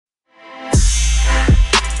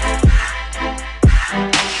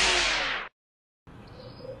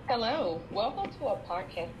Hello, welcome to a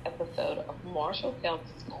podcast episode of Marshall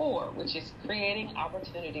Phelps CORE, which is Creating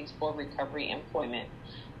Opportunities for Recovery Employment.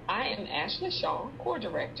 I am Ashley Shaw, CORE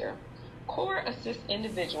Director. CORE assists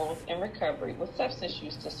individuals in recovery with substance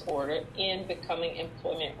use disorder in becoming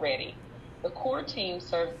employment ready. The CORE team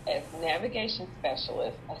serves as navigation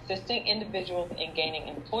specialists, assisting individuals in gaining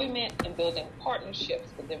employment and building partnerships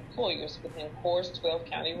with employers within CORE's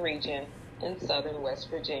 12-county region in southern West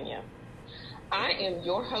Virginia. I am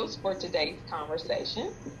your host for today's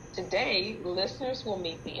conversation. Today, listeners will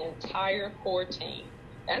meet the entire CORE team.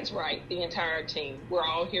 That's right, the entire team. We're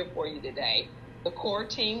all here for you today. The CORE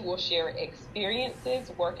team will share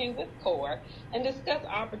experiences working with CORE and discuss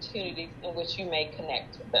opportunities in which you may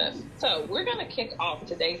connect with us. So we're going to kick off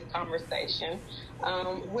today's conversation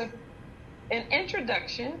with an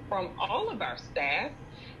introduction from all of our staff.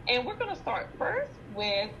 And we're going to start first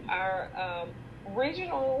with our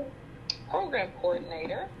regional program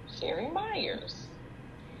coordinator, Sherry Myers.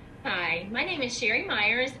 Hi, my name is Sherry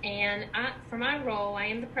Myers, and for my role, I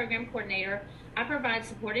am the program coordinator. I provide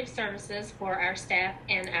supportive services for our staff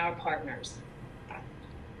and our partners.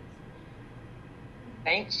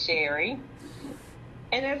 Thanks, Sherry.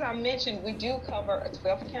 And as I mentioned, we do cover a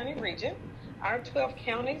 12-county region. Our 12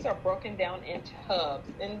 counties are broken down into hubs.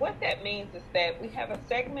 And what that means is that we have a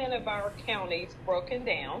segment of our counties broken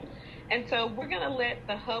down. And so we're going to let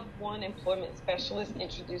the Hub 1 employment specialist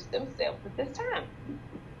introduce themselves at this time.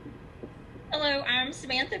 Hello, I'm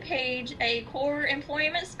Samantha Page, a CORE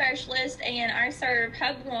employment specialist, and I serve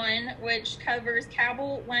Hub 1, which covers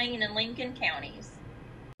Cabell, Wayne, and Lincoln counties.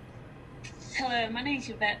 Hello, my name is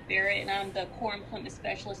Yvette Barrett, and I'm the CORE employment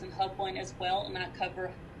specialist in Hub 1 as well, and I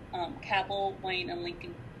cover Cabell, Wayne, and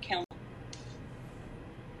Lincoln counties.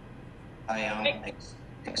 Hi, I'm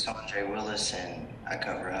Alexandre Willis, and I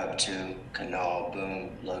cover Hub 2, Kanawha,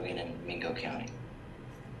 Boone, Logan, and Mingo County.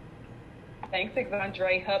 Thanks,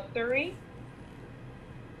 Alexandre. Hub 3.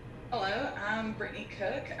 Hello, I'm Brittany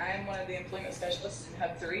Cook. I'm one of the employment specialists in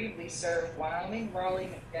Hub 3. We serve Wyoming, Raleigh,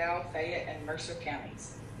 McDowell, Fayette, and Mercer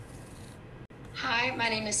counties. Hi, my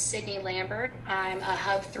name is Sydney Lambert. I'm a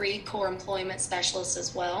Hub 3 CORE employment specialist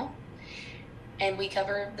as well, and we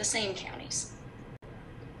cover the same counties.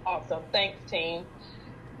 Awesome. Thanks, team.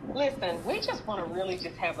 Listen, we just want to really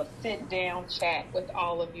just have a sit-down chat with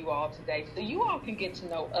all of you all today so you all can get to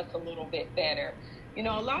know us a little bit better. You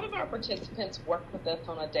know, a lot of our participants work with us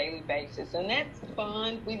on a daily basis, and that's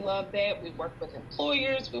fun. We love that. We work with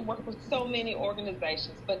employers. We work with so many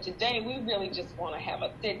organizations. But today, we really just want to have a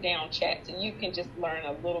sit-down chat so you can just learn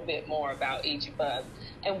a little bit more about each of us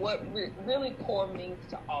and what really CORE means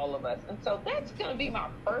to all of us. And so that's going to be my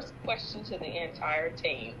first question to the entire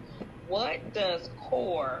team. What does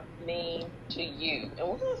CORE mean to you? And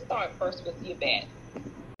we're going to start first with Yvette.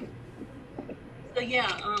 So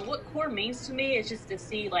what CORE means to me is just to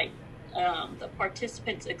see the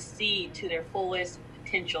participants exceed to their fullest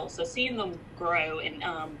potential. So seeing them grow and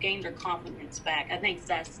gain their confidence back, I think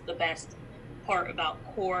that's the best part about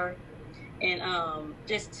CORE, and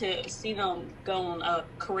just to see them go on a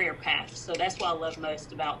career path. So that's what I love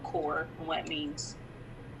most about CORE and what it means.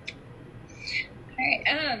 All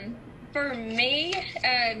right. For me,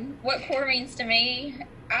 what CORE means to me,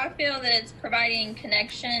 I feel that it's providing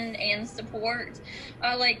connection and support.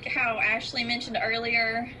 Like how Ashley mentioned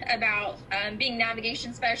earlier about being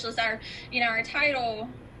navigation specialist, our title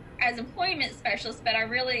as employment specialist, but I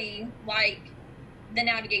really like the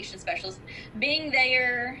navigation specialist, being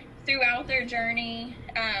there throughout their journey,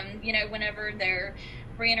 whenever they're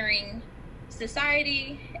reentering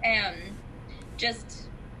society, just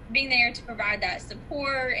being there to provide that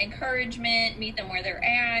support, encouragement, meet them where they're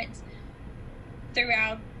at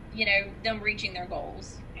throughout, them reaching their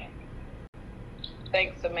goals.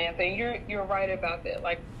 Thanks, Samantha. You're right about that.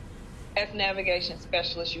 Like, as navigation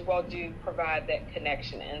specialists, you all do provide that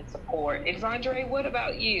connection and support. Alexandre, what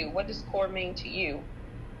about you? What does CORE mean to you?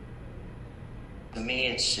 For me,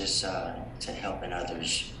 it's just to helping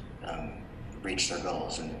others reach their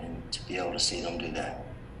goals and to be able to see them do that.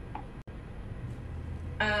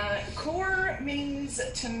 CORE means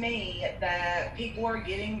to me that people are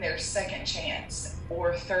getting their second chance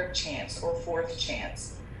or third chance or fourth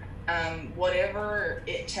chance. Whatever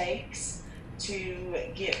it takes to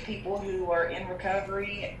get people who are in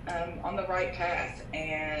recovery on the right path,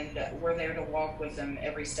 and we're there to walk with them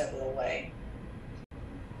every step of the way.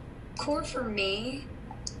 CORE for me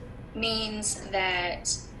means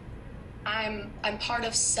that I'm part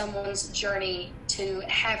of someone's journey to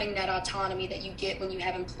having that autonomy that you get when you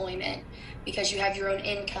have employment, because you have your own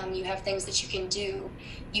income, you have things that you can do,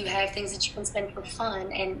 you have things that you can spend for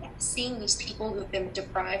fun, and seeing these people who have been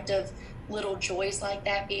deprived of little joys like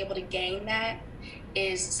that be able to gain that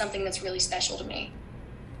is something that's really special to me.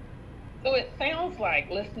 So it sounds like,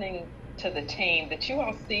 listening to the team, that you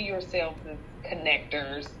all see yourselves as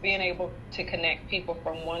connectors, being able to connect people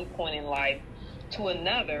from one point in life to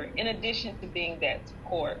another, in addition to being that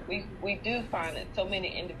support. We do find that so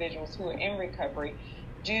many individuals who are in recovery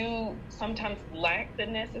do sometimes lack the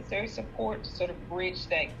necessary support to sort of bridge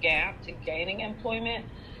that gap to gaining employment.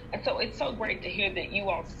 And so it's so great to hear that you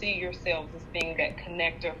all see yourselves as being that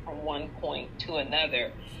connector from one point to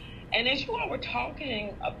another. And as you all were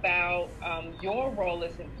talking about your role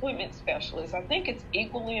as employment specialist, I think it's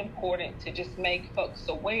equally important to just make folks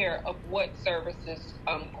aware of what services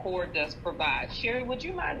CORE does provide. Sherry, would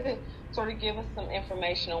you mind to sort of give us some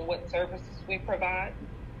information on what services we provide?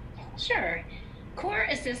 Sure. CORE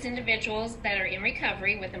assists individuals that are in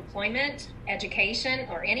recovery with employment, education,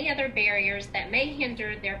 or any other barriers that may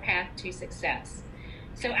hinder their path to success.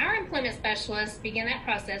 So our employment specialists begin that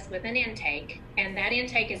process with an intake, and that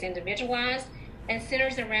intake is individualized and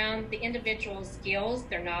centers around the individual's skills,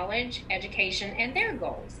 their knowledge, education, and their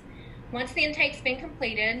goals. Once the intake's been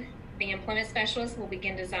completed, the employment specialist will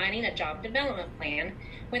begin designing a job development plan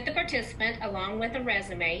with the participant, along with a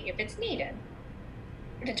resume if it's needed.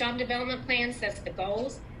 The job development plan sets the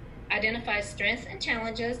goals, identifies strengths and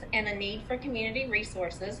challenges, and the need for community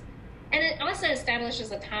resources, and it also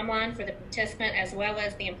establishes a timeline for the participant as well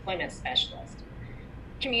as the employment specialist.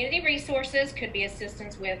 Community resources could be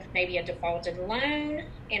assistance with maybe a defaulted loan,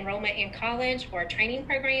 enrollment in college, or a training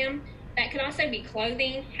program. That could also be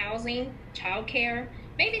clothing, housing, childcare.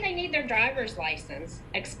 Maybe they need their driver's license,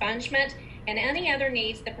 expungement, and any other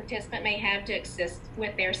needs the participant may have to assist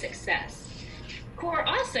with their success. CORE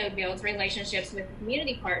also builds relationships with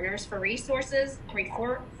community partners for resources,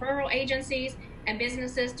 referral agencies, and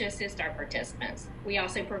businesses to assist our participants. We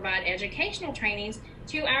also provide educational trainings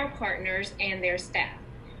to our partners and their staff.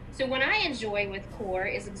 So what I enjoy with CORE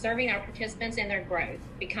is observing our participants in their growth,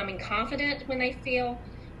 becoming confident when they feel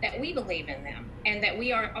that we believe in them and that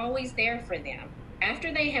we are always there for them.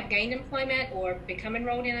 After they have gained employment or become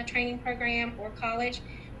enrolled in a training program or college,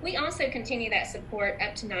 we also continue that support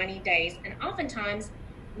up to 90 days and oftentimes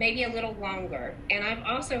maybe a little longer. And I've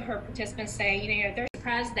also heard participants say, they're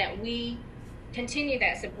surprised that we continue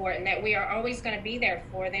that support and that we are always going to be there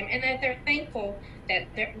for them, and that they're thankful that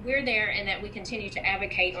we're there and that we continue to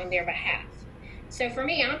advocate on their behalf. So for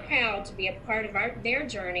me, I'm proud to be a part of their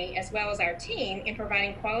journey as well as our team in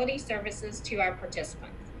providing quality services to our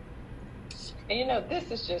participants. And this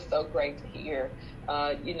is just so great to hear,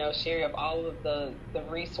 Sherry, of all of the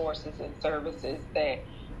resources and services that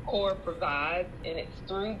CORE provides, and it's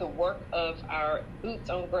through the work of our boots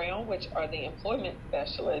on ground, which are the employment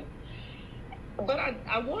specialists. But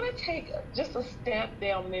I want to take just a step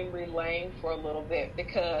down memory lane for a little bit,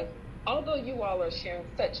 because although you all are sharing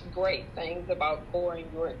such great things about CORE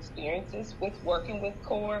and your experiences with working with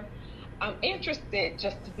CORE, I'm interested,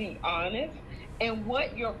 just to be honest, in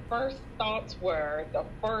what your first thoughts were the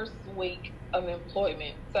first week of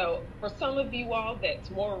employment. So for some of you all, that's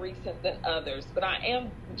more recent than others, but I am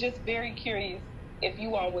just very curious if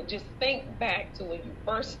you all would just think back to when you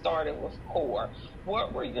first started with CORE.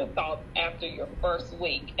 What were your thoughts after your first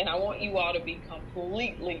week? And I want you all to be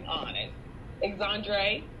completely honest.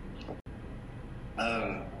 Exandre?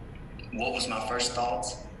 What was my first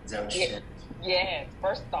thoughts? Is that what you said? Yes,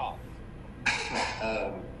 first thoughts.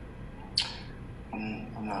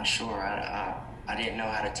 I'm not sure. I didn't know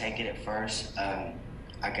how to take it at first. I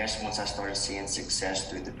guess once I started seeing success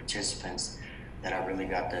through the participants, that I really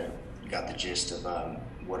got the gist of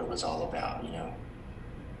what it was all about,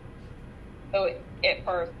 So at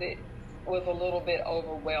first it was a little bit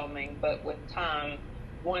overwhelming, but with time,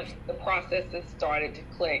 once the processes started to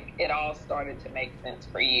click, it all started to make sense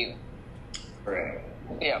for you. Correct.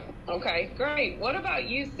 Yeah. Okay, great. What about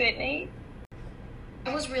you, Sydney?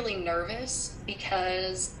 I was really nervous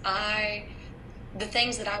because the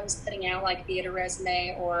things that I was putting out, like be it a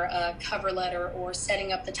resume or a cover letter or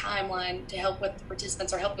setting up the timeline to help with the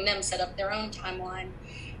participants or helping them set up their own timeline,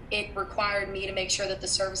 it required me to make sure that the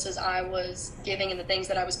services I was giving and the things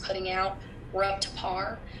that I was putting out were up to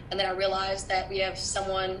par. And then I realized that we have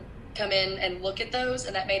someone come in and look at those,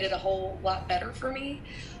 and that made it a whole lot better for me.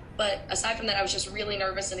 But aside from that, I was just really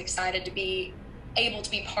nervous and excited to be able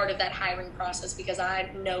to be part of that hiring process, because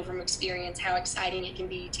I know from experience how exciting it can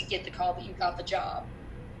be to get the call that you got the job.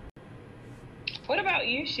 What about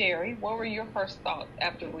you, Sherry? What were your first thoughts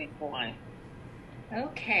after week 1?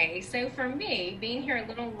 Okay, so for me, being here a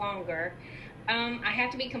little longer, I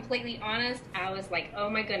have to be completely honest. I was like, oh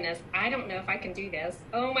my goodness, I don't know if I can do this.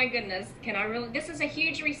 Oh my goodness, can I really? This is a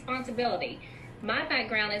huge responsibility. My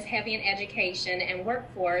background is heavy in education and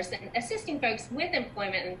workforce and assisting folks with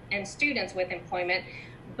employment and students with employment.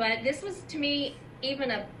 But this was, to me,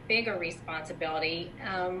 even a bigger responsibility.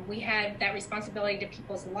 We had that responsibility to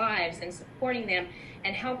people's lives and supporting them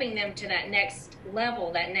and helping them to that next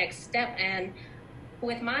level, that next step. And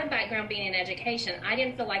with my background being in education, I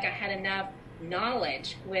didn't feel like I had enough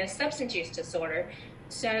knowledge with substance use disorder.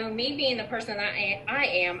 So me being the person that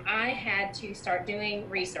I had to start doing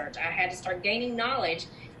research. I had to start gaining knowledge.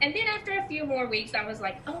 And then after a few more weeks, I was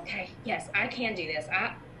like, okay, yes, I can do this.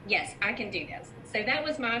 Yes, I can do this. So that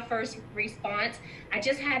was my first response. I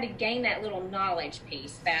just had to gain that little knowledge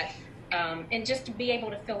piece that, and just to be able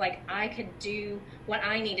to feel like I could do what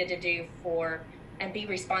I needed to do for and be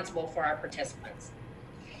responsible for our participants.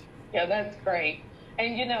 Yeah, that's great.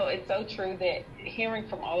 And it's so true that hearing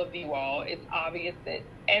from all of you all, it's obvious that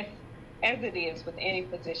as it is with any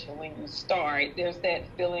position when you start, there's that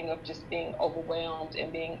feeling of just being overwhelmed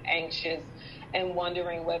and being anxious and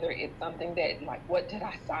wondering whether it's something that, like, what did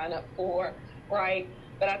I sign up for, right?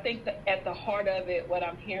 But I think that at the heart of it, what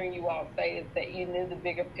I'm hearing you all say is that you knew the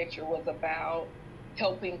bigger picture was about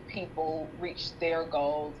helping people reach their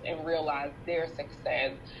goals and realize their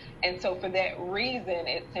success. And so for that reason,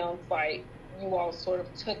 it sounds like you all sort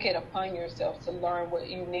of took it upon yourself to learn what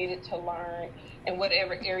you needed to learn and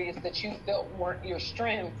whatever areas that you felt weren't your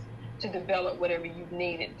strengths, to develop whatever you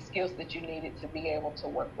needed, skills that you needed to be able to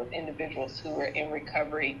work with individuals who are in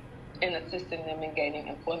recovery and assisting them in gaining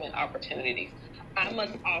employment opportunities. I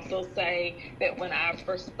must also say that when I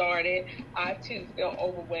first started, I too felt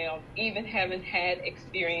overwhelmed, even having had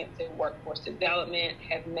experience in workforce development,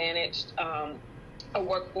 have managed a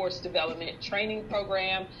workforce development training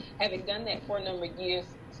program, having done that for a number of years,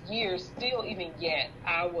 still even yet,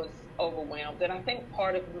 I was overwhelmed. And I think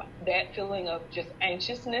part of that feeling of just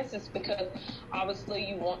anxiousness is because obviously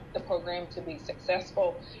you want the program to be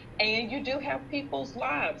successful and you do have people's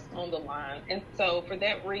lives on the line. And so for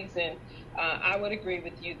that reason, I would agree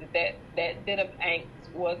with you that bit of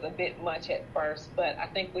angst was a bit much at first, but I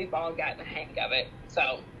think we've all gotten the hang of it.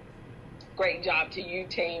 So great job to you,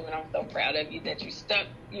 team, and I'm so proud of you that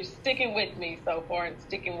you're sticking with me so far and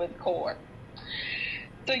sticking with CORE.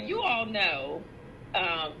 So you all know,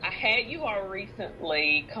 I had you all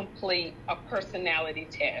recently complete a personality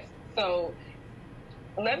test. So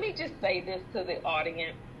let me just say this to the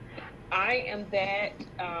audience. I am that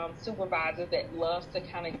supervisor that loves to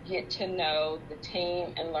kind of get to know the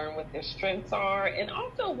team and learn what their strengths are and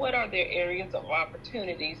also what are their areas of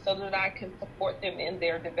opportunity so that I can support them in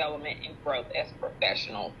their development and growth as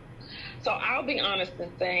professionals. So I'll be honest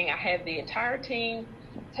in saying I had the entire team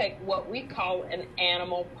take what we call an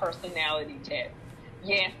animal personality test.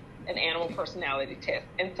 Yes, an animal personality test.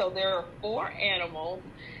 And so there are 4 animals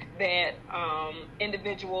that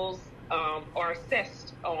individuals are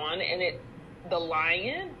assessed on, and it's the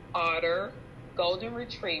lion, otter, golden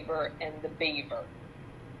retriever, and the beaver.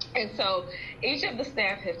 And so each of the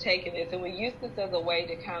staff have taken this, and we use this as a way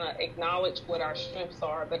to kind of acknowledge what our strengths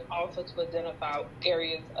are, but also to identify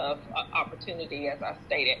areas of opportunity, as I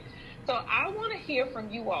stated. So I want to hear from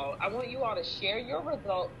you all. I want you all to share your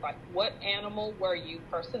results, like what animal were you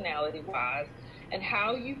personality-wise, and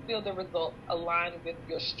how you feel the results align with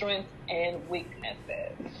your strengths and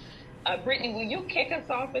weaknesses. Brittany, will you kick us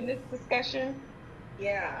off in this discussion?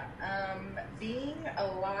 Yeah, being a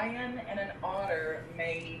lion and an otter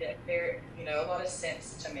made a lot of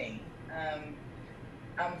sense to me.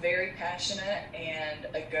 I'm very passionate and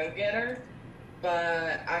a go-getter,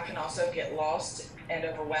 but I can also get lost and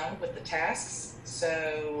overwhelmed with the tasks.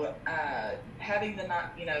 So having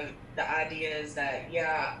the idea is that,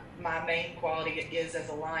 yeah, my main quality is as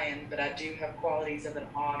a lion, but I do have qualities of an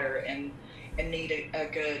otter and need a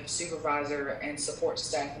good supervisor and support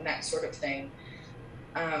staff and that sort of thing.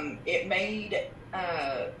 It made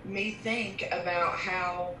me think about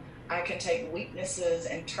how I can take weaknesses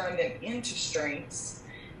and turn them into strengths.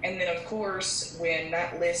 And then, of course, when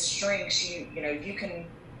that list shrinks, you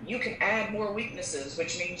can add more weaknesses,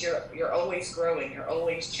 which means you're always growing, you're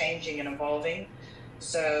always changing and evolving.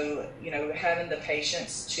 So, having the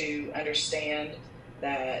patience to understand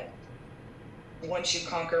that once you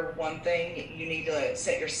conquer one thing, you need to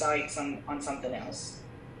set your sights on something else.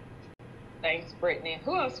 Thanks, Brittany.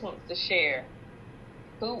 Who else wants to share?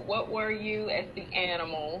 What were you as the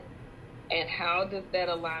animal, and how does that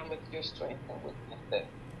align with your strengths and weaknesses?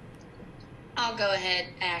 I'll go ahead,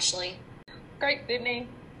 Ashley. Great, Sydney.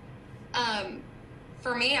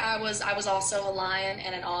 For me, I was also a lion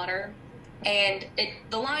and an otter, and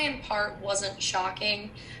the lion part wasn't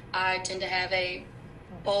shocking. I tend to have a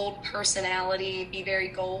bold personality, be very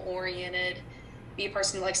goal oriented, be a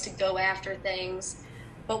person who likes to go after things.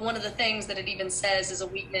 But one of the things that it even says is a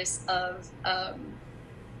weakness of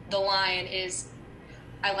the lion is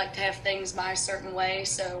I like to have things my certain way.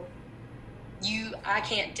 So I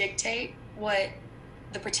can't dictate what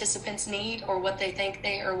the participants need or what they think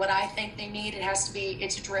or what I think they need.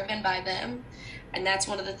 It's driven by them. And that's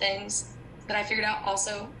one of the things that I figured out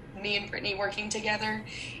also, me and Brittany working together.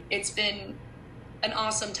 It's been an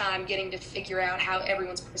awesome time getting to figure out how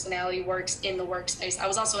everyone's personality works in the workspace. I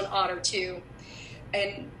was also an otter too,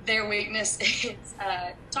 and their weakness is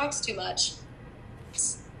talks too much.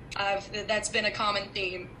 That's been a common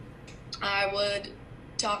theme. I would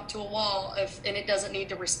talk to a wall and it doesn't need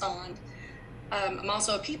to respond. I'm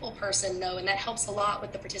also a people person though, and that helps a lot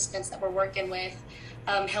with the participants that we're working with,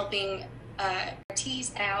 helping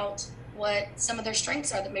tease out what some of their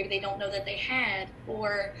strengths are that maybe they don't know that they had,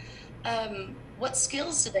 or what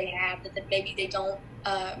skills do they have that maybe they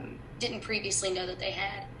didn't previously know that they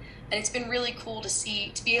had. And it's been really cool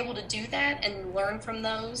to be able to do that and learn from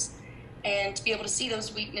those, and to be able to see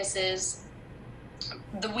those weaknesses,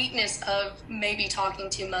 the weakness of maybe talking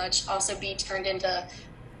too much also be turned into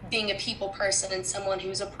being a people person and someone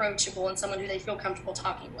who's approachable and someone who they feel comfortable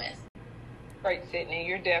talking with. Great, Sydney.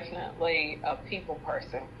 You're definitely a people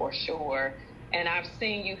person for sure. And I've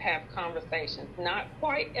seen you have conversations, not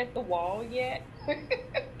quite at the wall yet,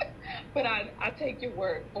 but I take your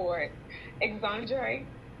word for it. Exandre?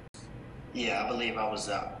 Yeah, I believe I was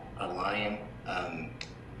a lion. I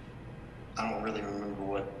don't really remember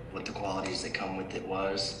what the qualities that come with it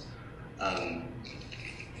was. I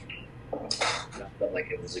felt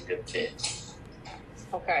like it was a good fit.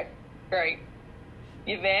 Okay, great.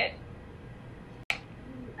 Yvette?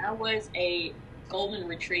 I was a golden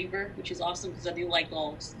retriever, which is awesome because I do like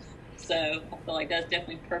dogs. So I feel like that's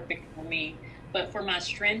definitely perfect for me. But for my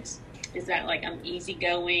strengths is that like I'm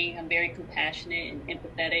easygoing, I'm very compassionate and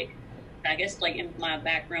empathetic. I guess like in my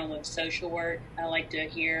background with social work, I like to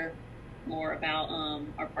hear more about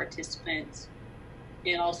our participants,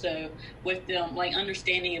 and also with them like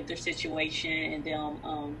understanding of their situation and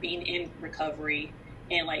them being in recovery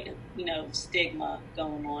and like stigma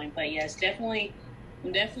going on. But yes,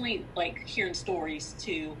 I'm definitely like hearing stories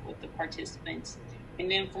too with the participants. And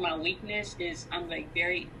then for my weakness is I'm like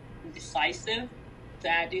very indecisive, so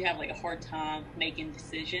I do have like a hard time making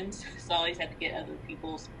decisions, so I always have to get other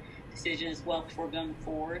people's decisions as well before going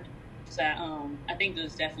forward. So I think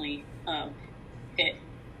those definitely hit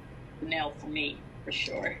the nail for me for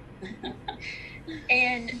sure.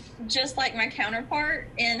 And just like my counterpart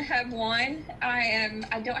in Hub 1,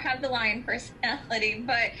 I don't have the lion personality,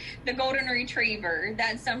 but the golden retriever,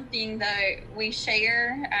 that's something that we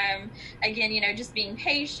share. Again, just being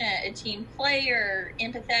patient, a team player,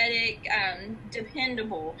 empathetic,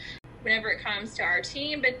 dependable whenever it comes to our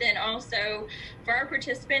team, but then also for our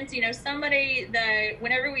participants, somebody that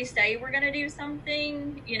whenever we say we're going to do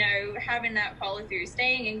something, having that follow through,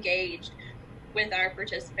 staying engaged with our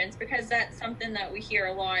participants, because that's something that we hear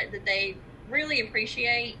a lot that they really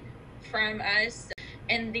appreciate from us.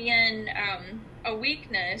 And then a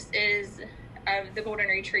weakness of the golden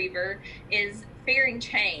retriever is fearing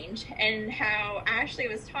change, and how Ashley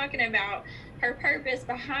was talking about her purpose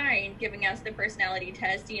behind giving us the personality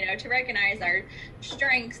test, to recognize our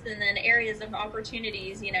strengths and then areas of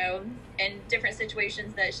opportunities, and different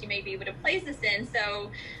situations that she may be able to place us in.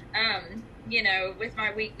 So, with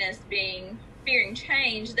my weakness being fearing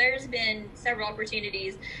change, there's been several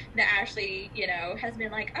opportunities that Ashley, has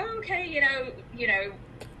been like, oh, okay,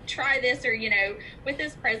 try this, or, with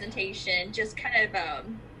this presentation, just kind of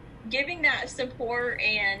giving that support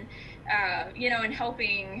and, and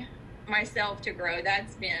helping myself to grow.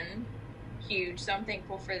 That's been huge. So I'm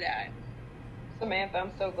thankful for that. Samantha,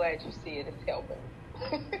 I'm so glad you see it as helping.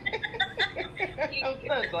 I'm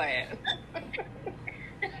so glad.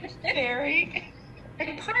 Terry?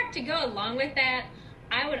 In part, to go along with that,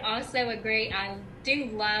 I would also agree. I do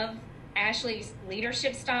love Ashley's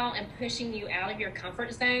leadership style and pushing you out of your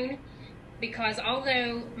comfort zone, because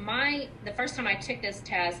although the first time I took this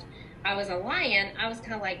test, I was a lion, I was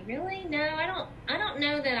kind of like, really? No, I don't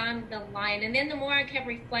know that I'm the lion. And then the more I kept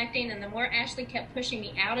reflecting and the more Ashley kept pushing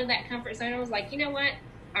me out of that comfort zone, I was like, you know what?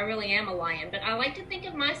 I really am a lion. But I like to think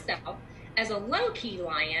of myself as a low-key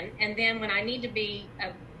lion, and then when I need to be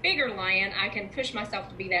a bigger lion, I can push myself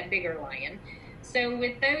to be that bigger lion. So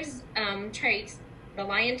with those traits, the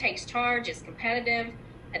lion takes charge, is competitive,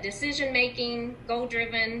 a decision-making,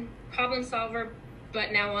 goal-driven problem solver,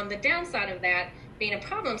 but now on the downside of that, being a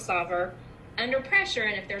problem solver under pressure,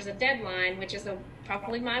 and if there's a deadline, which is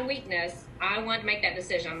probably my weakness, I want to make that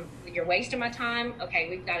decision. You're wasting my time. Okay,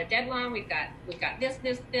 we've got a deadline. We've got this.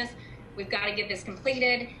 We've got to get this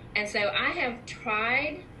completed. And so I have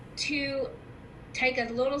tried to take a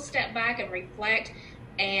little step back and reflect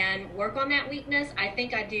and work on that weakness. I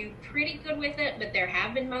think I do pretty good with it, but there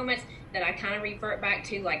have been moments that I kind of revert back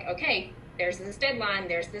to, like, okay, there's this deadline,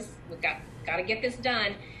 there's this, we've got to get this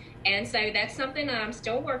done. And so that's something that I'm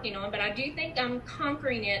still working on, but I do think I'm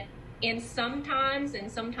conquering it in sometimes,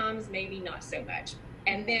 and sometimes maybe not so much.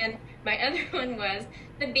 And then my other one was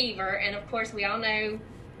the beaver, and of course we all know,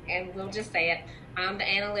 and we'll just say it, I'm the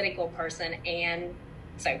analytical person, and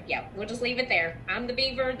so yeah, we'll just leave it there. I'm the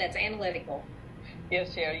beaver that's analytical.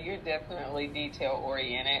 Yes, Sherry, you're definitely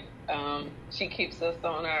detail-oriented. She keeps us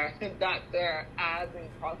on our dots our I's and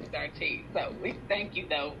crosses our T's. So we thank you,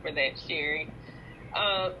 though, for that, Sherry.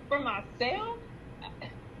 For myself,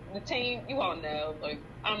 the team, you all know, like,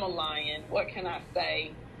 I'm a lion. What can I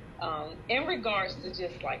say? In regards to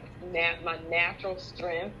just, like, my natural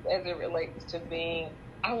strength as it relates to being,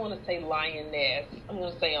 I want to say lioness. I'm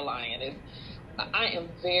going to say a lioness. I am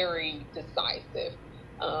very decisive.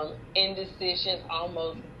 Indecision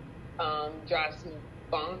almost drives me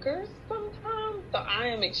bonkers sometimes. So I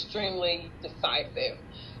am extremely decisive.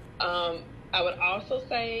 I would also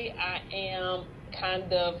say I am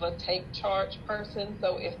kind of a take charge person.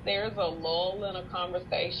 So if there's a lull in a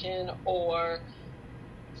conversation or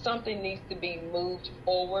something needs to be moved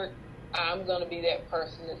forward, I'm going to be that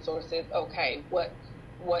person that sort of says, okay, what's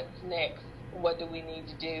next? What do we need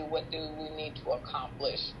to do? What do we need to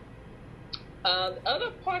accomplish? The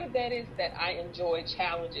other part of that is that I enjoy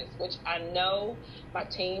challenges, which I know my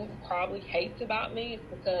team probably hates about me,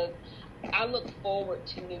 because I look forward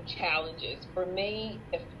to new challenges. For me,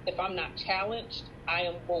 if I'm not challenged, I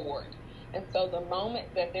am bored. And so the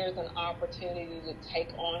moment that there's an opportunity to take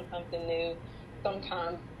on something new,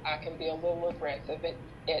 sometimes I can be a little aggressive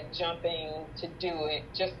at jumping to do it,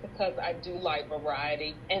 just because I do like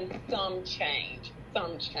variety and some change.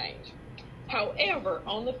 However,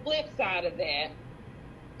 on the flip side of that,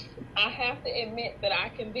 I have to admit that I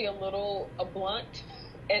can be a little blunt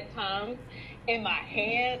at times. In my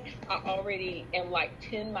head, I already am like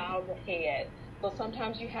 10 miles ahead. So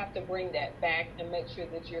sometimes you have to bring that back and make sure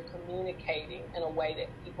that you're communicating in a way that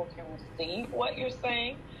people can receive what you're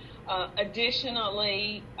saying.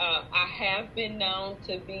 Additionally, I have been known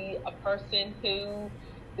to be a person who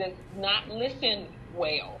does not listen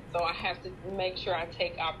well. So I have to make sure I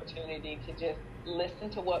take opportunity to just listen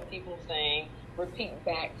to what people are saying, repeat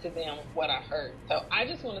back to them what I heard. So I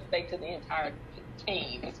just want to say to the entire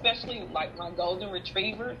team, especially like my golden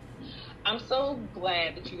retrievers, I'm so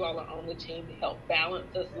glad that you all are on the team to help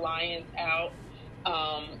balance us lions out,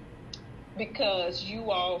 because you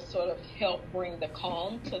all sort of help bring the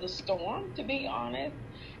calm to the storm, to be honest.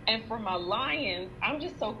 And for my lions, I'm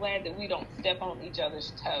just so glad that we don't step on each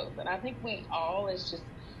other's toes. And I think we all, as just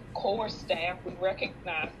core staff, we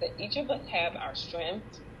recognize that each of us have our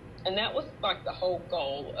strengths. And that was like the whole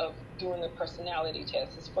goal of doing the personality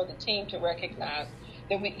test, is for the team to recognize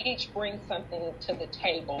that we each bring something to the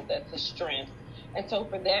table that's a strength. And so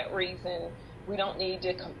for that reason, we don't need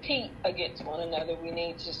to compete against one another. We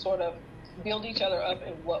need to sort of build each other up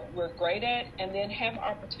in what we're great at, and then have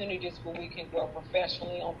opportunities where we can grow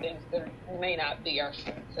professionally on things that may not be our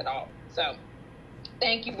strengths at all. So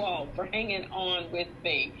thank you all for hanging on with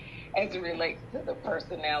me as it relates to the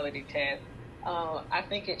personality test. I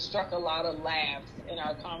think it struck a lot of laughs in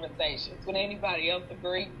our conversations. Would anybody else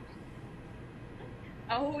agree?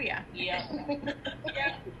 Oh, yeah. Yeah.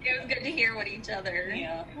 Yeah. It was good to hear what each other.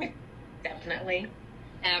 Yeah. Definitely.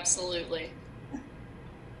 Absolutely.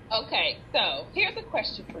 Okay, so here's a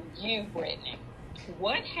question for you, Brittany.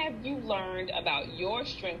 What have you learned about your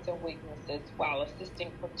strengths and weaknesses while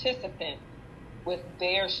assisting participants with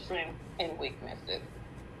their strengths and weaknesses?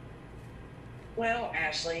 Well,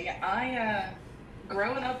 Ashley, I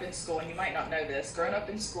growing up in school, and you might not know this, growing up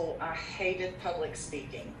in school, I hated public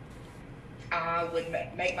speaking. I would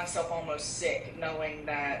make myself almost sick knowing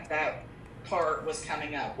that that part was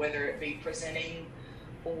coming up, whether it be presenting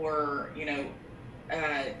or,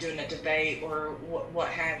 doing a debate or what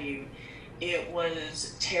have you. It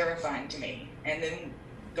was terrifying to me. And then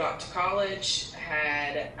got to college,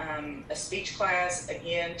 had a speech class,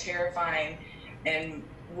 again, terrifying. And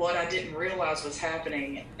what I didn't realize was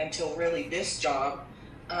happening until really this job,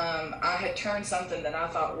 I had turned something that I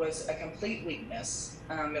thought was a complete weakness.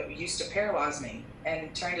 It used to paralyze me,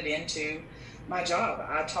 and turned it into my job.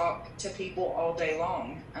 I talk to people all day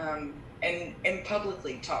long, and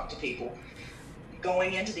publicly talk to people.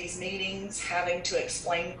 Going into these meetings, having to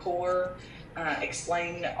explain CORE,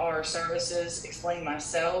 explain our services, explain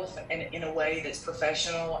myself, and in a way that's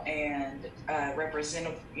professional and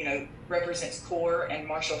represents CORE and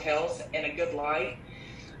Marshall Health in a good light.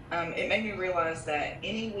 It made me realize that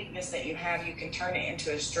any weakness that you have, you can turn it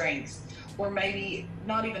into a strength, or maybe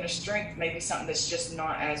not even a strength, maybe something that's just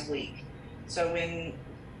not as weak. So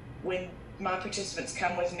when my participants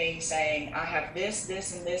come with me saying, I have this,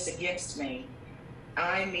 this, and this against me,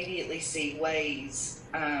 I immediately see ways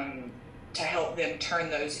to help them turn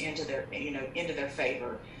those into their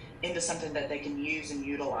favor, into something that they can use and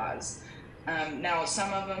utilize. Now,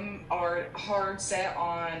 some of them are hard set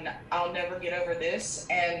on, I'll never get over this,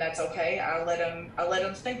 and that's okay. I let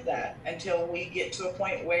them think that until we get to a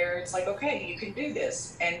point where it's like, okay, you can do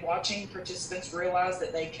this. And watching participants realize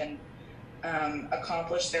that they can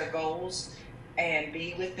accomplish their goals and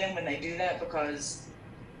be with them when they do that, because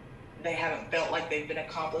they haven't felt like they've been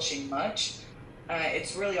accomplishing much.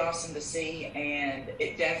 It's really awesome to see, and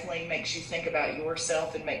it definitely makes you think about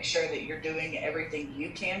yourself and make sure that you're doing everything you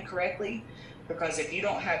can correctly, because if you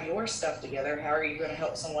don't have your stuff together, how are you going to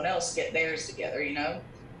help someone else get theirs together, you know?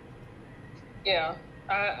 Yeah,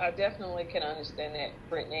 I definitely can understand that,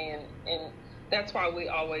 Brittany, and that's why we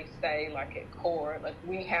always say, like at CORE, like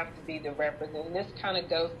we have to be the representative. This kind of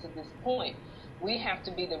goes to this point. We have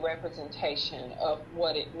to be the representation of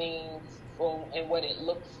what it means and what it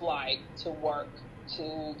looks like to work,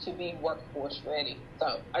 to be workforce ready.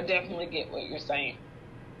 So I definitely get what you're saying.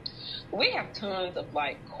 We have tons of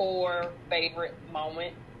like CORE favorite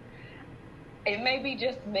moments. It may be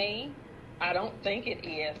just me. I don't think it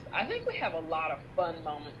is. I think we have a lot of fun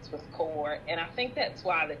moments with CORE, and I think that's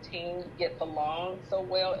why the team gets along so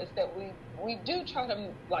well, is that we do try to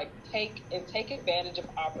like take advantage of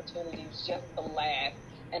opportunities just to laugh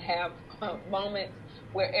and have moments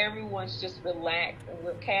where everyone's just relaxed and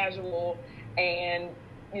we're casual, and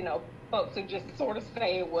folks are just sort of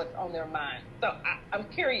saying what's on their mind. So I'm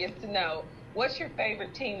curious to know, what's your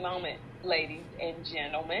favorite team moment, ladies and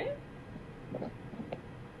gentlemen?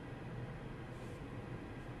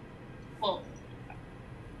 Well,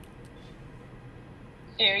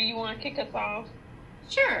 Sherry, you want to kick us off?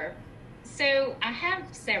 sure. So I have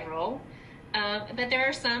several, but there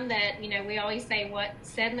are some that, we always say what's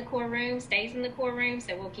said in the CORE room stays in the CORE room,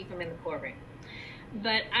 so we'll keep them in the CORE room.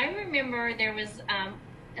 But I remember there was,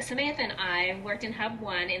 Samantha and I worked in Hub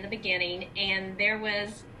 1 in the beginning, and there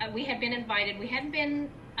was, we had been invited, we hadn't been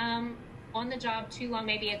on the job too long,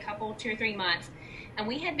 maybe 2 or 3 months, and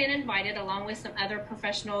we had been invited along with some other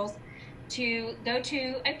professionals to go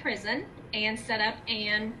to a prison and set up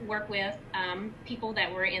and work with people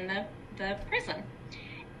that were in the prison.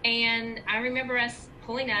 And I remember us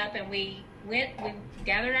pulling up, and we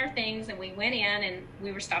gathered our things, and we went in, and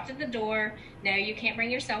we were stopped at the door. No, you can't bring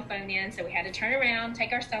your cell phone in. So we had to turn around,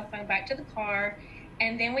 take our cell phone back to the car,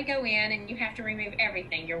 and then we go in, and you have to remove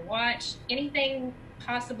everything, your watch, anything,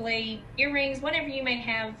 possibly earrings, whatever you may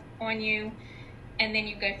have on you, and then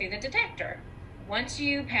you go through the detector. Once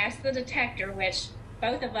you pass the detector, which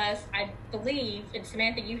both of us, I believe, and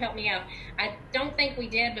Samantha, you helped me out, I don't think we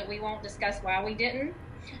did, but we won't discuss why we didn't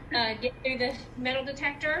get through the metal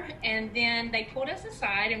detector. And then they pulled us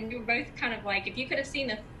aside, and we were both kind of like, if you could have seen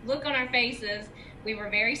the look on our faces, we were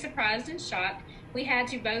very surprised and shocked. We had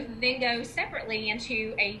to both then go separately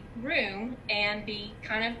into a room and be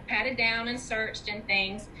kind of patted down and searched and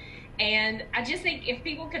things. And I just think if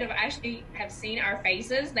people could have actually have seen our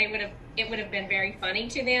faces, it would have been very funny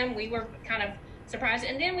to them. We were kind of surprised.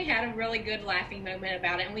 And then we had a really good laughing moment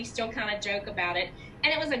about it, and we still kind of joke about it.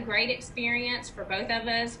 And it was a great experience for both of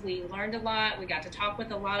us. We learned a lot. We got to talk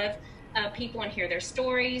with a lot of people and hear their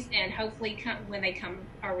stories, and hopefully when they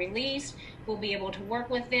are released, we'll be able to work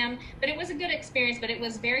with them. But it was a good experience, but it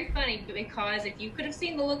was very funny, because if you could have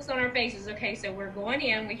seen the looks on our faces, okay, so we're going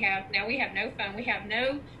in, we have no phone, we have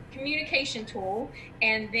no communication tool,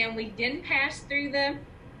 and then we didn't pass through the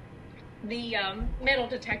metal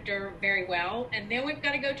detector very well, and then we've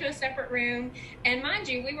got to go to a separate room. And mind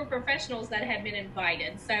you, we were professionals that had been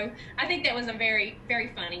invited, so I think that was a very,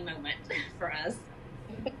 very funny moment for us.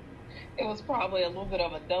 It was probably a little bit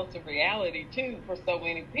of a dose of reality too for so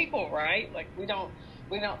many people, right? Like we don't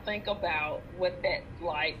think about what that's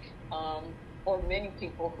like for many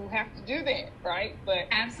people who have to do that, right? But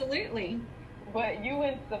absolutely. But you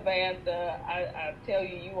and Samantha, I tell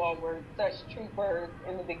you, you all were such troopers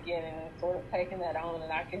in the beginning and sort of taking that on.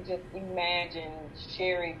 And I can just imagine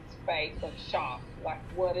Sherry's face of shock, like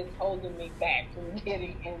what is holding me back from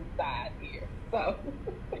getting inside here. So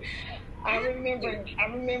I remember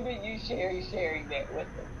you, Sherry, sharing that with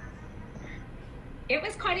us. It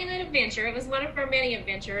was quite an adventure. It was one of our many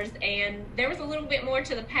adventures, and there was a little bit more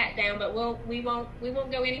to the pat down, but we won't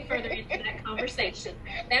go any further into that conversation.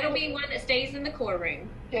 That'll be one that stays in the core room.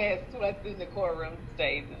 Yes, what's in the core room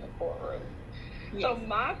stays in the core room. Yes. So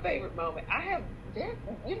my favorite moment, I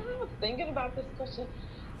was thinking about this question.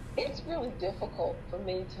 It's really difficult for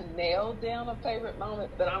me to nail down a favorite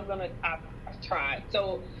moment, but I've tried.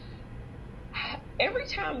 So every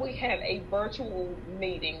time we have a virtual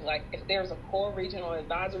meeting, like if there's a core regional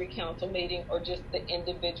advisory council meeting or just the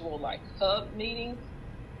individual like hub meetings,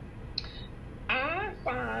 I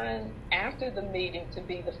find after the meeting to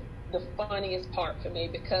be the funniest part for me,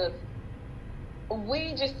 because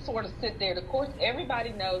we just sort of sit there. Of course,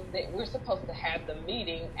 everybody knows that we're supposed to have the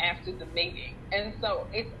meeting after the meeting. And so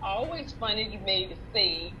it's always funny to me to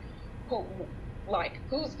see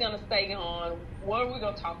who's going to stay on, what are we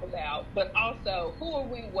going to talk about, but also who are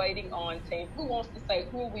we waiting on, team? Who wants to say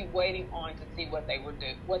who are we waiting on to see what they will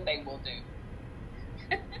do?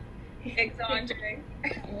 Exandre.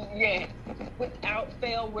 Yes. Without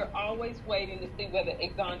fail, we're always waiting to see whether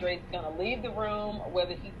Exandre is going to leave the room or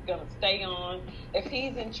whether he's going to stay on. If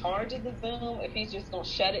he's in charge of the Zoom, if he's just going to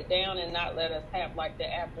shut it down and not let us have like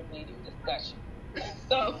the after meeting discussion.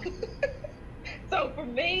 So for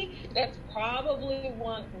me, that's probably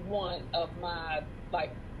one of my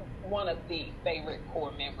one of the favorite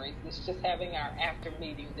core memories is just having our after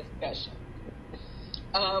meeting discussion.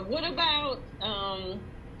 What about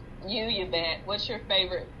you, Yvette? What's your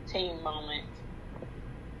favorite team moment?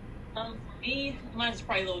 For me, mine's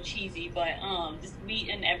probably a little cheesy, but just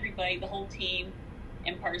meeting everybody, the whole team,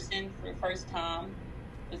 in person for the first time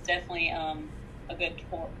was definitely a good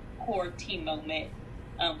core team moment.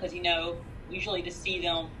 Because usually to see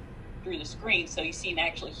them through the screen, so you see an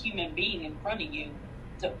actual human being in front of you.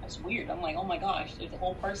 So it's weird. I'm like, oh my gosh, there's a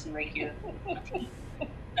whole person right here. So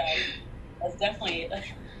that's definitely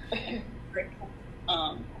a great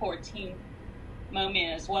core team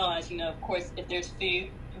moment, as well as, of course, if there's food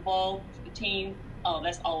involved with the team,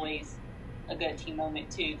 that's always a good team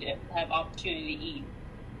moment too, to have opportunity to eat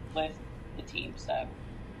with the team. So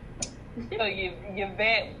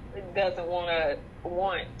Yvette doesn't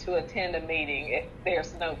want to attend a meeting if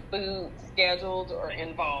there's no food scheduled or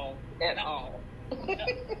involved at all.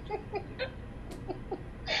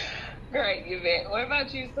 Great, Yvette. What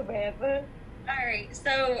about you, Samantha? All right.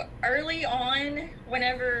 So early on,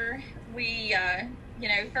 whenever we,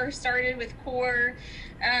 first started with core,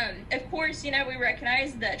 of course, we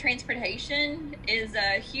recognize that transportation is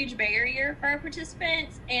a huge barrier for our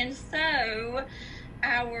participants. And so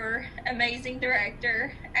our amazing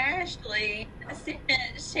director, Ashley, sent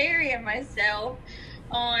Sherry and myself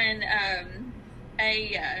on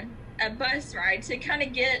a bus ride to kind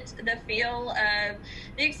of get the feel of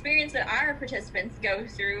the experience that our participants go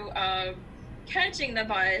through of catching the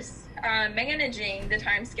bus, managing the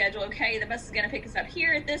time schedule. Okay, the bus is going to pick us up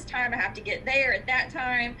here at this time. I have to get there at that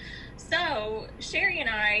time. So Sherry and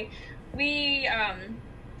I, we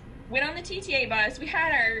went on the TTA bus. We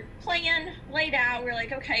had our plan laid out. We're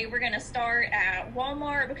like, okay, we're going to start at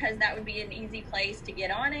Walmart because that would be an easy place to get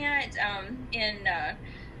on at in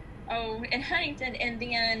Huntington. And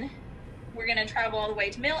then we're going to travel all the way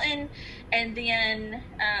to Milton and then,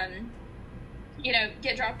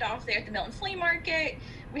 get dropped off there at the Milton Flea Market.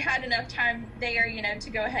 We had enough time there, to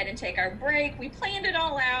go ahead and take our break. We planned it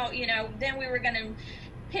all out, then we were going to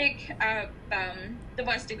pick up the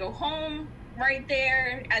bus to go home right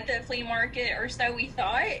there at the flea market, or so we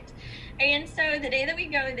thought. And so the day that we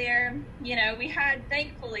go there, we had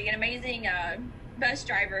thankfully an amazing bus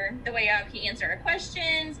driver. The way up, he answered our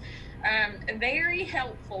questions, very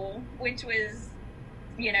helpful, which was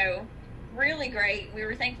really great. We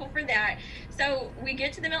were thankful for that. So we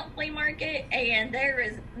get to the Milton Flea Market, and there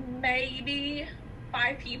is maybe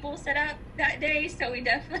 5 people set up that day, so we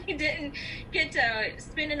definitely didn't get to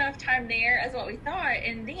spend enough time there as what we thought.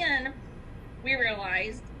 And then we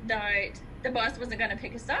realized that the bus wasn't going to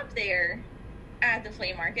pick us up there at the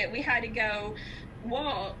flea market. We had to go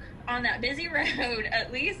walk on that busy road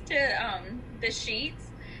at least to the Sheets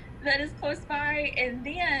that is close by, and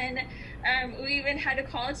then we even had to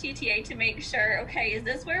call TTA to make sure, okay, is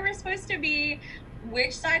this where we're supposed to be?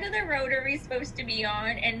 which side of the road are we supposed to be on.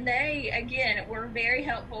 And they, again, were very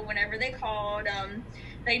helpful whenever they called.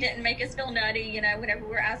 They didn't make us feel nutty, you know, whenever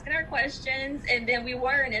we were asking our questions. And then we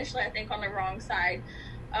were initially, I think, on the wrong side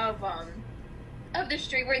of the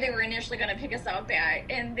street where they were initially going to pick us up at.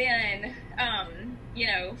 And then, you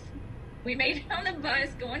know, we made it on the bus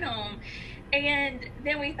going home. And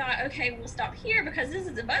then we thought, okay, we'll stop here because this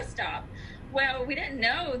is a bus stop. Well, we didn't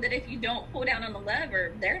know that if you don't pull down on the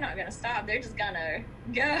lever, they're not going to stop. They're just going to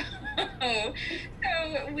go.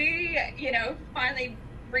 So we, you know, finally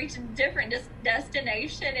reached a different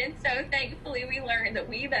destination. And so thankfully we learned that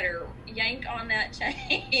we better yank on that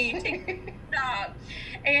chain to stop.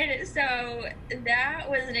 And so that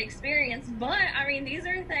was an experience. But, I mean, these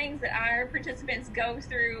are things that our participants go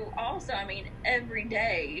through also, I mean, every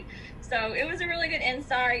day. So it was a really good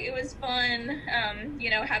insight. It was fun,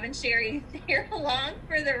 you know, having Sherry there along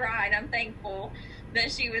for the ride. I'm thankful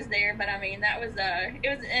that she was there. But, I mean, it was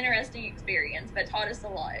an interesting experience, but taught us a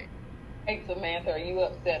lot. Hey, Samantha, are you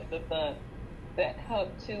upset that Hub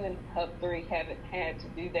 2 and Hub 3 haven't had to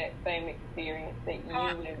do that same experience that you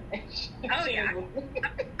and Oh, yeah.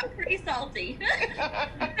 I'm pretty salty.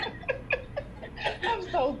 I'm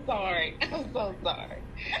so sorry.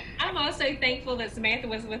 I'm also thankful that Samantha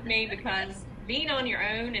was with me because being on your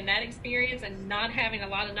own and that experience and not having a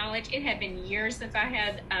lot of knowledge, it had been years since I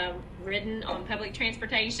had ridden on public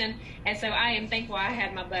transportation. And so I am thankful I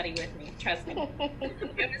had my buddy with me. Trust me.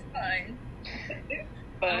 It was fun.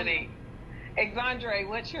 Funny. Exandre,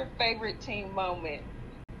 what's your favorite team moment?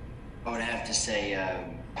 I would have to say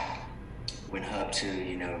when Hub 2,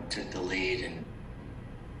 you know, took the lead and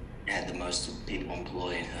had the most people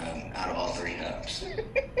employed out of all three hubs.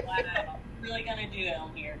 Wow, really gonna do that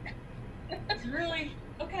on here. It's really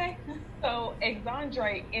okay. So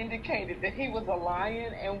Exandre indicated that he was a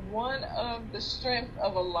lion, and one of the strengths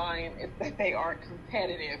of a lion is that they are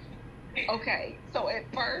competitive. Okay, so at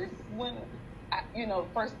first, when you know,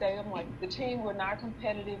 first day, I'm like, the team, we're not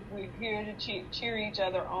competitive. We're here to cheer each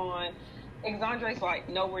other on. Exandre's like,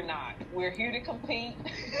 no, we're not. We're here to compete.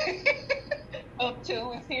 Hub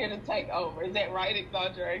 2 is here to take over. Is that right,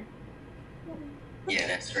 Exandre? Yeah,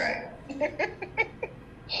 that's right.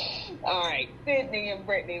 All right, Sydney and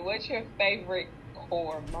Brittany, what's your favorite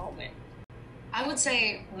core moment? I would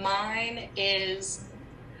say mine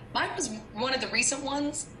was one of the recent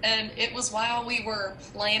ones, and it was while we were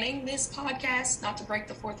planning this podcast, not to break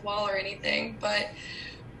the fourth wall or anything, but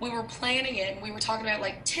we were planning it, and we were talking about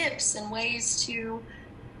like tips and ways to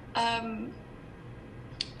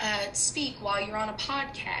speak while you're on a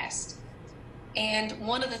podcast. And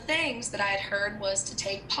one of the things that I had heard was to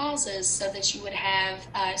take pauses so that you would have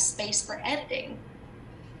space for editing.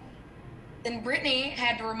 Then Brittany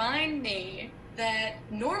had to remind me that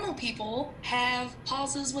normal people have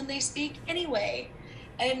pauses when they speak anyway,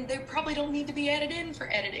 and they probably don't need to be added in for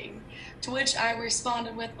editing. To which I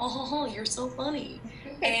responded with, "Oh, you're so funny."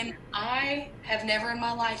 And I have never in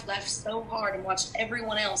my life laughed so hard and watched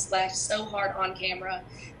everyone else laugh so hard on camera.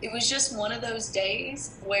 It was just one of those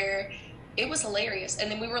days where it was hilarious. And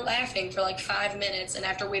then we were laughing for like 5 minutes, and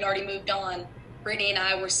after we'd already moved on, Brittany and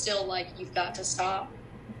I were still like, "You've got to stop,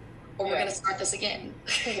 or we're going to start this again."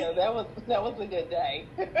 Yeah, that was a good day.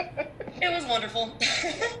 It was wonderful.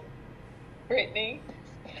 Brittany?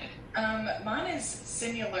 Mine is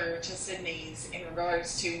similar to Sydney's in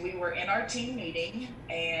regards to, we were in our team meeting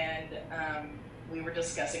and we were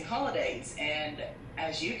discussing holidays, and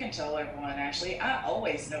as you can tell everyone, Ashley, I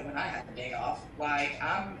always know when I have a day off. Like,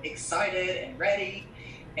 I'm excited and ready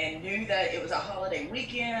and knew that it was a holiday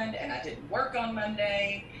weekend and I didn't work on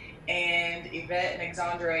Monday. And Yvette and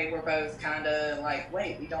Exandre were both kind of like,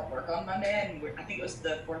 wait, we don't work on Monday? And I think it was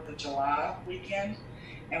the 4th of July weekend.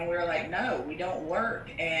 And we were like, no, we don't work.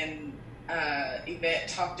 And Yvette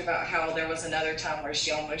talked about how there was another time where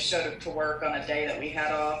she almost showed up to work on a day that we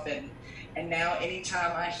had off. And now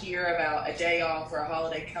anytime I hear about a day off or a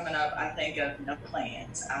holiday coming up, I think of no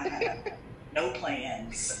plans. I have no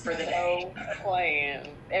plans for the day. No plans.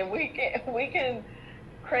 And we can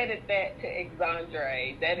credit that to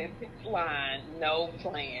Exandre. That is his line, no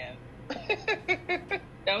plans.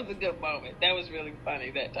 That was a good moment. That was really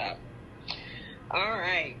funny that time. All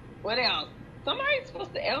right. What else? Somebody's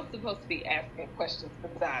supposed to be asking questions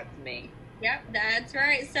besides me. Yep, that's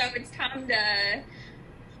right. So it's time to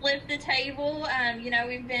flip the table. You know,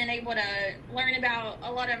 we've been able to learn about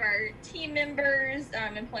a lot of our team members,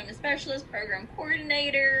 employment specialist, program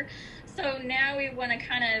coordinator. So now we want to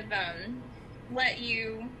kind of let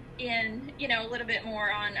you in, you know, a little bit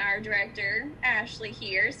more on our director, Ashley,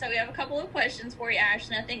 here. So we have a couple of questions for you,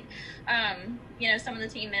 Ashley. I think, you know, some of the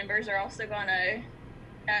team members are also going to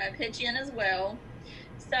pitch in as well.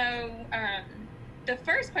 So, the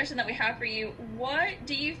first question that we have for you, what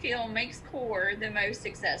do you feel makes CORE the most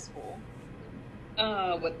successful?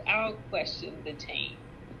 Without question, the team.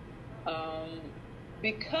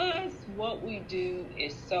 Because what we do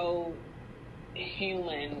is so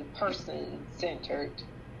human, person-centered,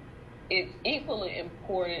 it's equally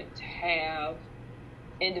important to have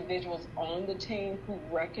individuals on the team who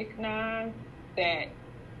recognize that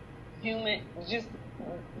just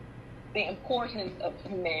the importance of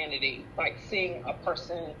humanity, like seeing a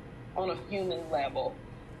person on a human level.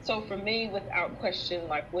 So for me, without question,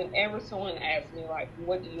 like whenever someone asks me, like,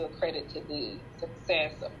 what do you accredit to the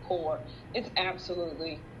success of CORE, it's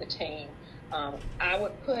absolutely the team. I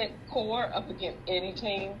would put CORE up against any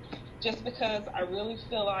team just because I really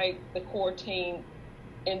feel like the CORE team,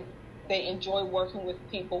 and they enjoy working with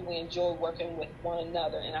people. We enjoy working with one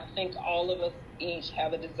another. And I think all of us each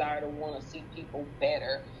have a desire to want to see people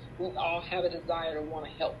better. We all have a desire to want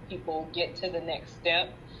to help people get to the next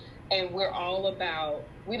step. And we're all about,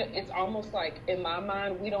 it's almost like, in my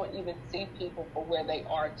mind, we don't even see people for where they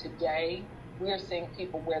are today. We're seeing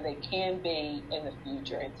people where they can be in the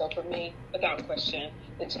future. And so for me, without question,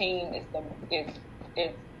 the team is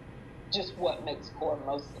just what makes CORE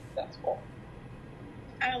most successful.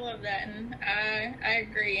 I love that, and I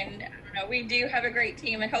agree. And I don't know, we do have a great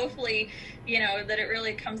team, and hopefully, that it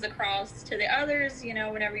really comes across to the others.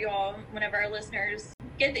 Whenever our listeners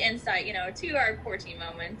get the insight, to our CORE team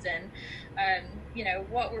moments, and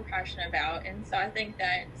what we're passionate about. And so I think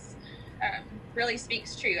that's really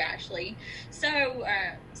speaks true, Ashley. So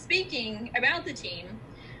speaking about the team,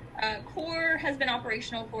 CORE has been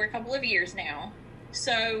operational for a couple of years now.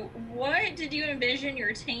 So what did you envision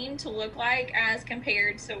your team to look like as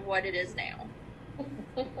compared to what it is now?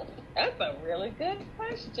 That's a really good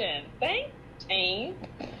question. Thanks, team.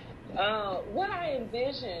 What I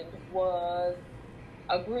envisioned was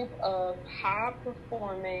a group of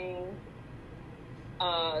high-performing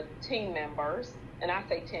team members. And I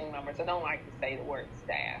say team members. I don't like to say the word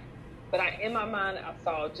staff. But in my mind, I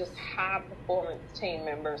saw just high-performance team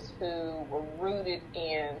members who were rooted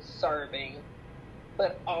in serving,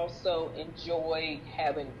 but also enjoy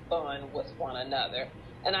having fun with one another.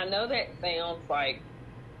 And I know that sounds like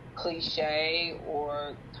cliche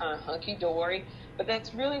or kind of hunky-dory, but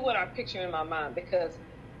that's really what I picture in my mind, because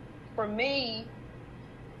for me,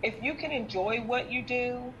 if you can enjoy what you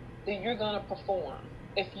do, then you're going to perform.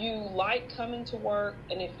 If you like coming to work,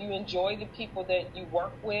 and if you enjoy the people that you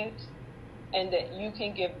work with, and that you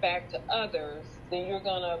can give back to others, then you're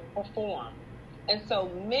going to perform. And so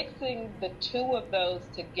mixing the two of those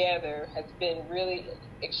together has been really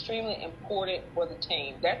extremely important for the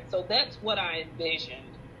team. That's what I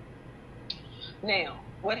envisioned. Now,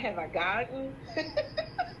 what have I gotten?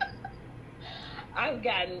 I've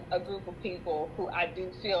gotten a group of people who I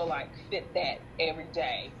do feel like fit that every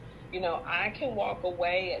day. I can walk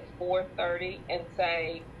away at 4:30 and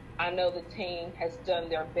say, I know the team has done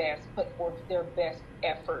their best, put forth their best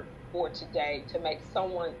effort for today to make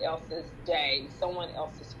someone else's day, someone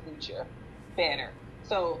else's future better.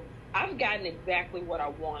 So I've gotten exactly what I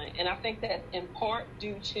wanted. And I think that's in part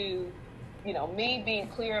due to, me being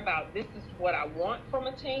clear about this is what I want from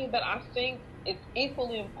a team. But I think it's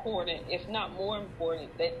equally important, if not more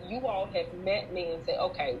important, that you all have met me and said,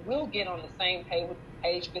 okay, we'll get on the same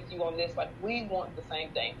page with you on this. Like, we want the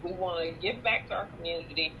same thing. We want to give back to our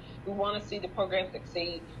community. We want to see the program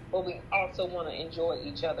succeed, but we also want to enjoy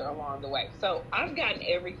each other along the way. So I've gotten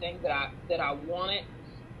everything that I wanted.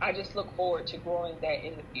 I just look forward to growing that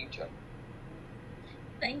in the future.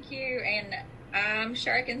 Thank you. And I'm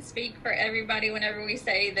sure I can speak for everybody whenever we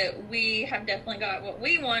say that we have definitely got what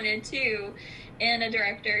we wanted to in a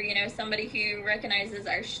director, somebody who recognizes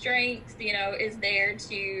our strengths, is there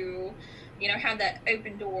to, have that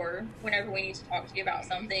open door whenever we need to talk to you about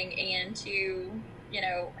something, and to,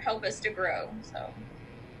 help us to grow. So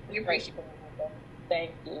we appreciate it.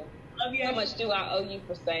 Thank you. Love you. How much do I owe you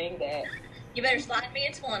for saying that? You better slide me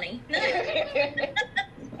a 20.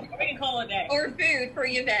 We can call it a day. Or food for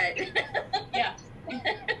Yvette. Yeah.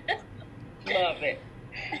 Love it.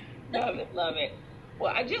 Love it. Love it.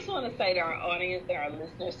 Well, I just want to say to our audience and our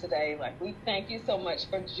listeners today, we thank you so much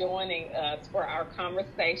for joining us for our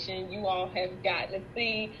conversation. You all have gotten to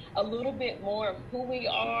see a little bit more of who we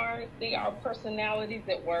are, see our personalities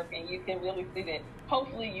at work, and you can really see that.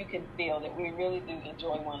 Hopefully you can feel that we really do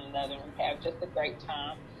enjoy one another and we have just a great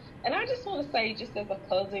time. And I just want to say, just as a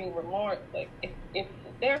closing remark, if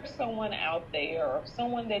there's someone out there or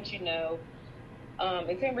someone that is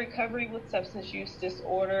in recovery with substance use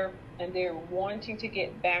disorder and they're wanting to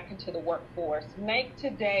get back into the workforce, make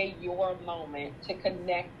today your moment to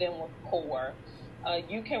connect them with CORE.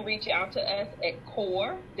 You can reach out to us at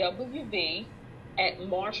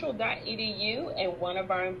corewv@marshall.edu, and one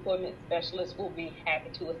of our employment specialists will be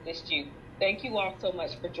happy to assist you. Thank you all so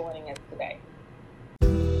much for joining us today.